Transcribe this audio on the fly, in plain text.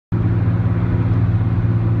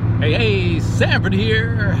Hey, Sanford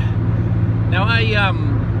here. Now I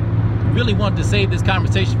really wanted to save this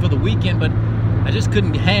conversation for the weekend, but I just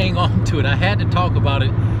couldn't hang on to it. I had to talk about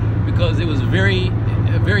it because it was a very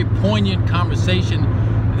poignant conversation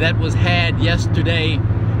that was had yesterday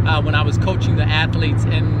when I was coaching the athletes.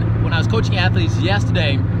 And when I was coaching athletes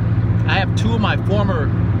yesterday, I have two of my former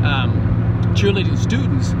cheerleading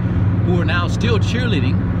students who are now still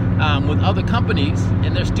cheerleading with other companies,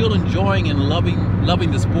 and they're still enjoying and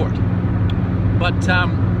loving the sport. But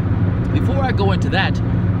before I go into that,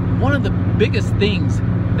 one of the biggest things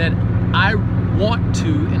that I want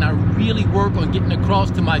to, and I really work on getting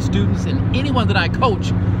across to my students and anyone that I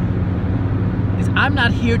coach, is I'm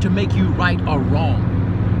not here to make you right or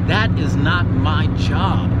wrong. That is not my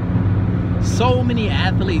job. So many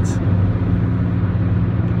athletes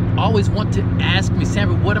always want to ask me,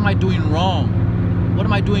 Sanford, what am I doing wrong? What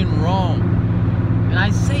am I doing wrong? And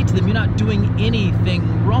I say to them, you're not doing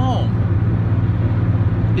anything wrong.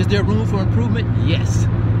 Is there room for improvement? Yes.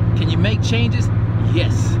 Can you make changes?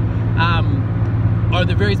 Yes. Are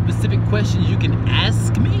there very specific questions you can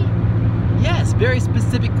ask me? Yes, very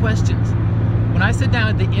specific questions. When I sit down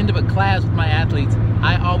at the end of a class with my athletes,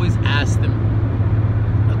 I always ask them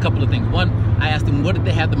a couple of things. One, I ask them, what did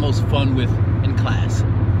they have the most fun with in class?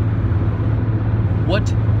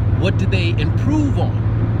 What did they improve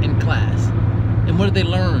on in class? And what did they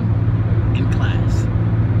learn in class?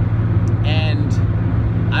 And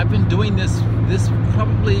I've been doing this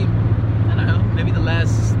probably, I don't know, maybe the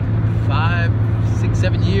last 5, 6,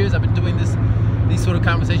 7 years. I've been doing these sort of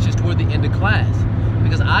conversations toward the end of class,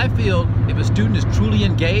 because I feel if a student is truly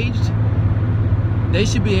engaged, they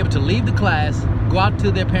should be able to leave the class, go out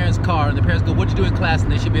to their parents' car, and the parents go, what'd you do in class?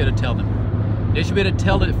 And they should be able to tell them. They should be able to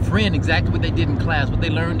tell a friend exactly what they did in class, what they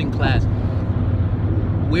learned in class,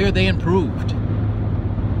 where they improved.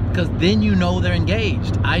 Because then you know they're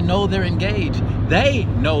engaged. I know they're engaged. They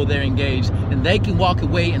know they're engaged. And they can walk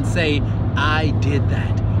away and say, I did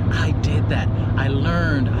that. I did that. I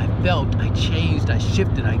learned, I felt, I changed, I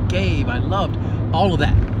shifted, I gave, I loved. All of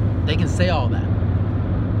that. They can say all that.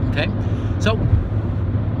 Okay? So,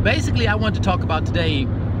 basically, I want to talk about today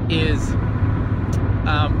is,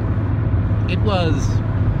 it was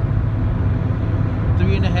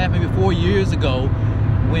 3.5, maybe 4 years ago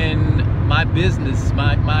when my business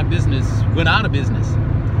went out of business.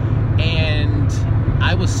 And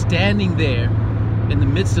I was standing there in the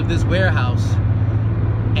midst of this warehouse,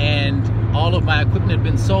 and all of my equipment had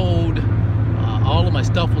been sold, all of my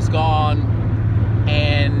stuff was gone,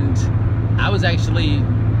 and I was actually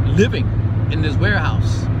living in this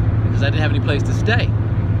warehouse because I didn't have any place to stay.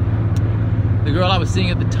 The girl I was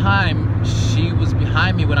seeing at the time, she was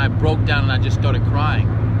behind me when I broke down and I just started crying.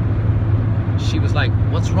 She was like,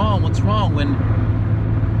 what's wrong? What's wrong? When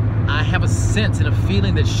I have a sense and a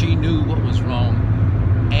feeling that she knew what was wrong.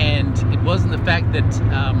 And it wasn't the fact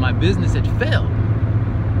that my business had failed.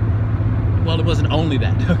 Well, it wasn't only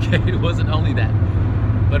that, okay? It wasn't only that.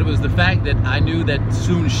 But it was the fact that I knew that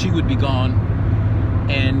soon she would be gone.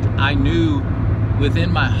 And I knew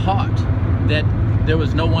within my heart that there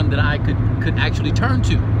was no one that I could actually turn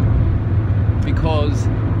to, because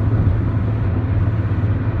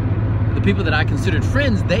the people that I considered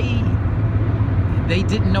friends, they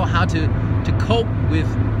didn't know how to cope with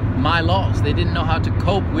my loss. They didn't know how to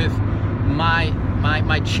cope with my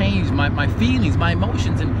change, my feelings, my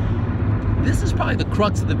emotions. And this is probably the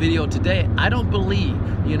crux of the video today. I don't believe,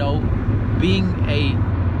 being a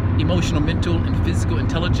emotional, mental, and physical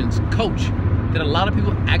intelligence coach, that a lot of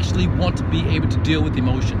people actually want to be able to deal with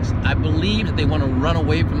emotions. I believe that they want to run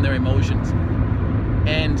away from their emotions.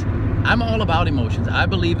 And I'm all about emotions. I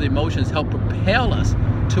believe that emotions help propel us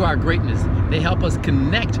to our greatness. They help us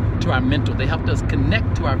connect to our mental. They help us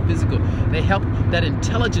connect to our physical. They help that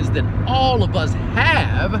intelligence that all of us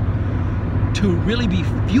have to really be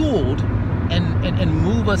fueled and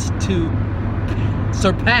move us to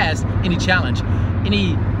surpass any challenge,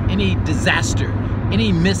 any disaster,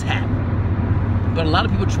 any mishap. But a lot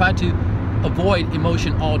of people try to avoid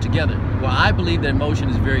emotion altogether. Well, I believe that emotion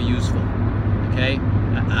is very useful, okay?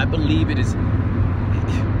 I believe it is.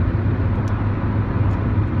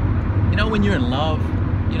 When you're in love,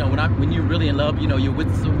 when you're really in love, you're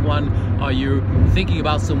with someone or you're thinking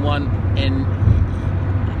about someone, and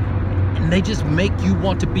they just make you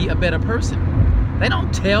want to be a better person. They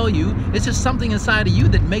don't tell you. It's just something inside of you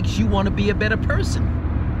that makes you want to be a better person.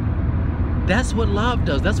 That's what love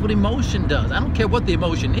does. That's what emotion does. I don't care what the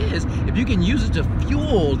emotion is. If you can use it to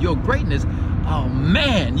fuel your greatness, oh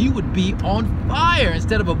man, you would be on fire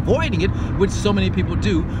instead of avoiding it, which so many people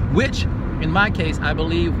do, which in my case, I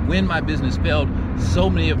believe when my business failed, so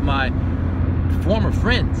many of my former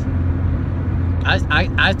friends.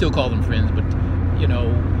 I still call them friends, but you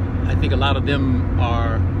know, I think a lot of them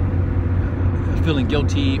are feeling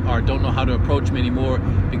guilty or don't know how to approach me anymore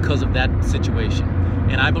because of that situation.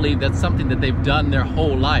 And I believe that's something that they've done their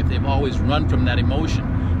whole life. They've always run from that emotion,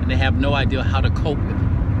 and they have no idea how to cope with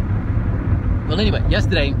it. Well, anyway,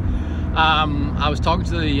 yesterday I was talking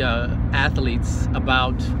to the athletes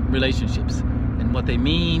about relationships and what they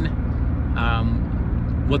mean,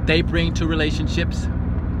 what they bring to relationships,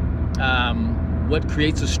 what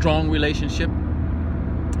creates a strong relationship.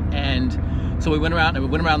 And so we went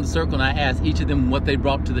around the circle, and I asked each of them what they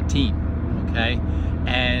brought to the team. Okay,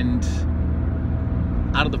 and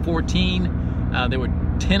out of the 14, there were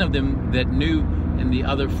 10 of them that knew, and the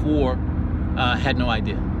other 4 had no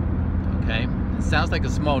idea. Okay, it sounds like a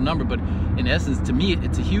small number, but in essence, to me,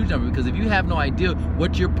 it's a huge number, because if you have no idea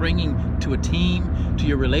what you're bringing to a team, to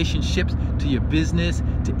your relationships, to your business,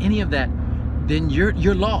 to any of that, then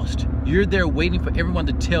you're lost. You're there waiting for everyone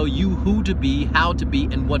to tell you who to be, how to be,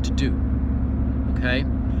 and what to do. Okay?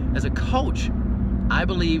 As a coach, I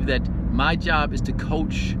believe that my job is to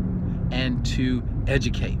coach and to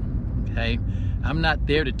educate. Okay? I'm not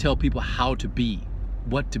there to tell people how to be,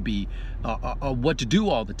 what to be, or what to do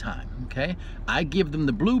all the time. Okay? I give them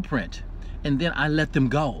the blueprint, and then I let them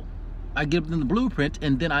go. I give them the blueprint,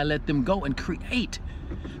 and then I let them go and create.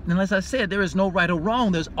 And as I said, there is no right or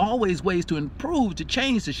wrong. There's always ways to improve, to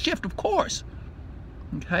change, to shift, of course.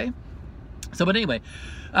 Okay? So, but anyway,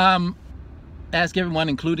 ask everyone,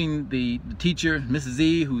 including the teacher, Mrs.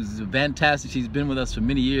 Z, who's fantastic. She's been with us for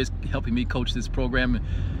many years, helping me coach this program.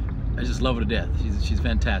 I just love her to death. She's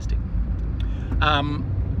fantastic.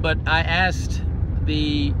 But I asked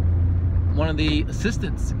one of the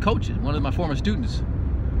assistants coaches, one of my former students,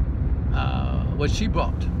 what she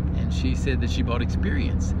brought. And she said that she brought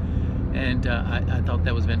experience. And I thought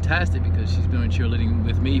that was fantastic, because she's been in cheerleading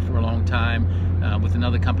with me for a long time, with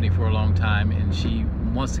another company for a long time, and she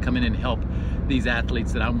wants to come in and help these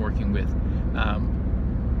athletes that I'm working with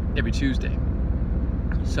every Tuesday.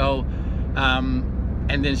 So,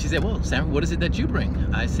 and then she said, well, Sanford, what is it that you bring?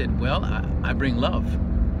 I said, well, I bring love.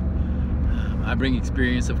 I bring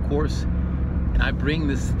experience, of course, and I bring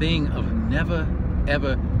this thing of never,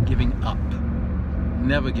 ever giving up.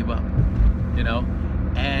 Never give up, you know.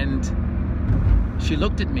 And she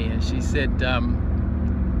looked at me and she said,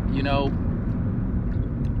 you know,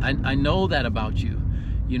 I know that about you.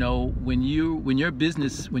 You know, when your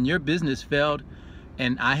business failed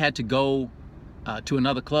and I had to go to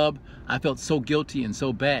another club, I felt so guilty and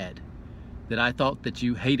so bad that I thought that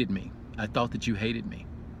you hated me. I thought that you hated me.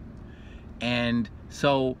 And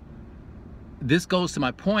so this goes to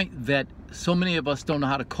my point that so many of us don't know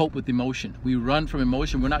how to cope with emotion. We run from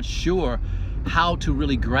emotion. We're not sure how to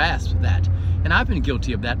really grasp that. And I've been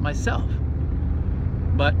guilty of that myself.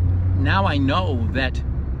 But now I know that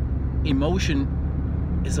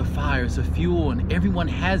emotion is a fire, it's a fuel, and everyone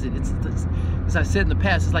has it. It's as I said in the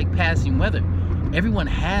past, it's like passing weather. Everyone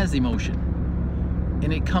has emotion,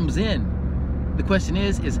 and it comes in. The question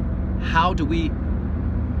is how do we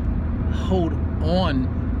hold on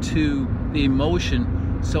to the emotion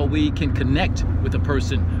so we can connect with a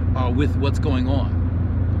person or with what's going on?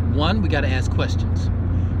 1, we got to ask questions.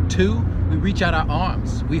 2, we reach out our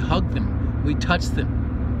arms, we hug them, we touch them.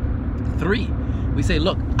 3, we say,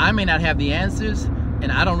 look, I may not have the answers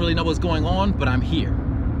and I don't really know what's going on, but I'm here.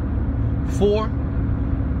 4,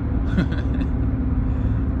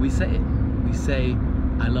 we say it. We say,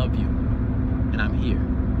 I love you and I'm here.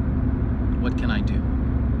 What can I do?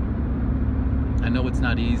 I know it's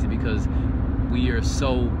not easy, because we are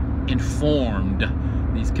so informed.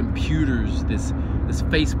 These computers, this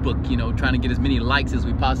Facebook, you know, trying to get as many likes as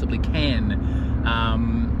we possibly can.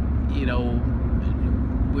 You know,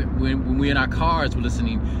 when we're in our cars, we're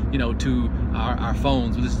listening, you know, to our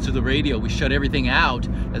phones, we listen to the radio, we shut everything out.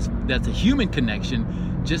 That's a human connection,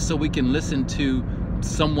 just so we can listen to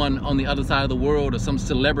someone on the other side of the world, or some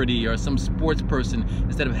celebrity, or some sports person,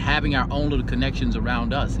 instead of having our own little connections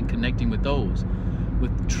around us and connecting with those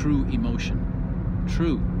with true emotion.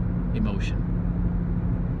 True emotion.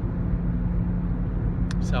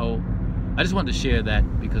 So I just wanted to share that,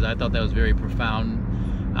 because I thought that was very profound.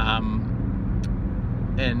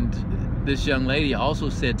 And this young lady also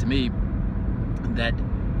said to me that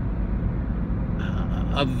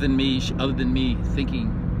other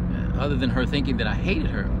than her thinking that I hated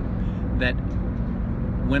her, that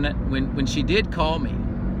when she did call me,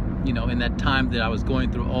 you know, in that time that I was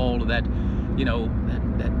going through all of that, you know,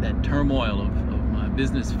 that turmoil of my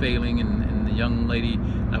business failing, and the young lady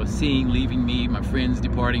I was seeing leaving me, my friends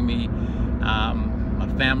departing me, my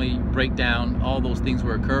family breakdown, all those things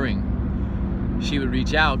were occurring. she would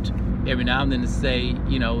reach out every now and then to say,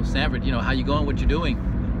 you know, Sanford, you know, how you going, what you doing?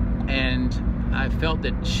 And I felt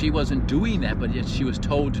that she wasn't doing that, but yet she was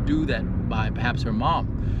told to do that by perhaps her mom.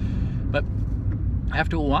 But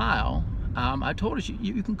after a while, I told her,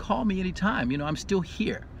 you can call me anytime. You know, I'm still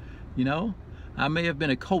here. You know, I may have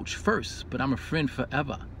been a coach first, but I'm a friend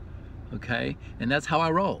forever. Okay, and that's how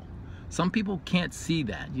I roll. Some people can't see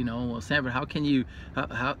that. You know, well, Sanford, how can you,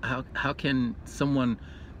 how can someone,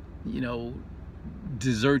 you know,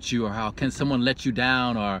 desert you, or how can someone let you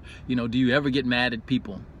down, or, you know, do you ever get mad at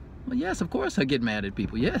people? Well, yes, of course I get mad at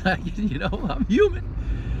people. Yeah, you know, I'm human.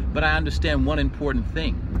 But I understand one important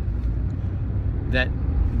thing, that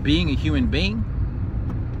being a human being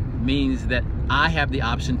means that I have the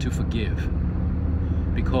option to forgive.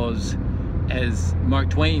 Because as Mark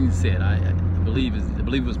Twain said, I believe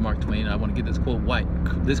it was Mark Twain, I want to get this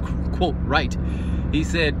quote right. He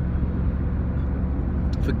said,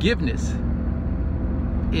 forgiveness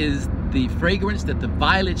is the fragrance that the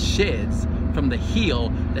violet sheds from the heel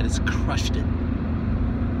that has crushed it.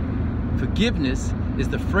 Forgiveness is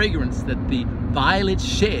the fragrance that the violet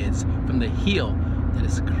sheds from the heel that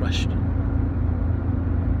has crushed it.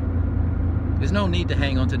 There's no need to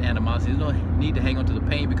hang on to the animosity. There's no need to hang on to the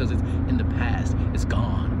pain, because it's in the past. It's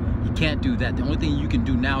gone. You can't do that. The only thing you can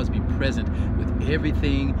do now is be present with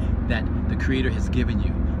everything that the Creator has given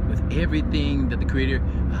you, with everything that the Creator,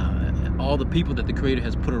 all the people that the Creator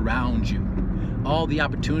has put around you, all the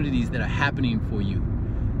opportunities that are happening for you,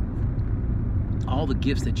 all the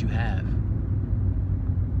gifts that you have.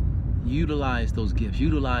 Utilize those gifts,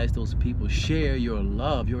 utilize those people, share your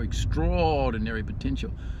love, your extraordinary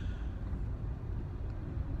potential.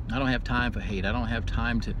 I don't have time for hate. I don't have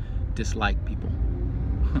time to dislike people.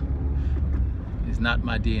 It's not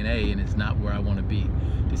my DNA, and it's not where I want to be.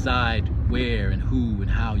 Decide where and who and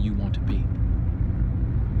how you want to be.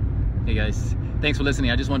 Hey guys, thanks for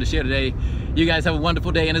listening. I just wanted to share today. You guys have a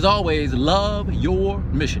wonderful day, and as always, love your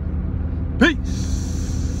mission.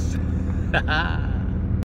 Peace.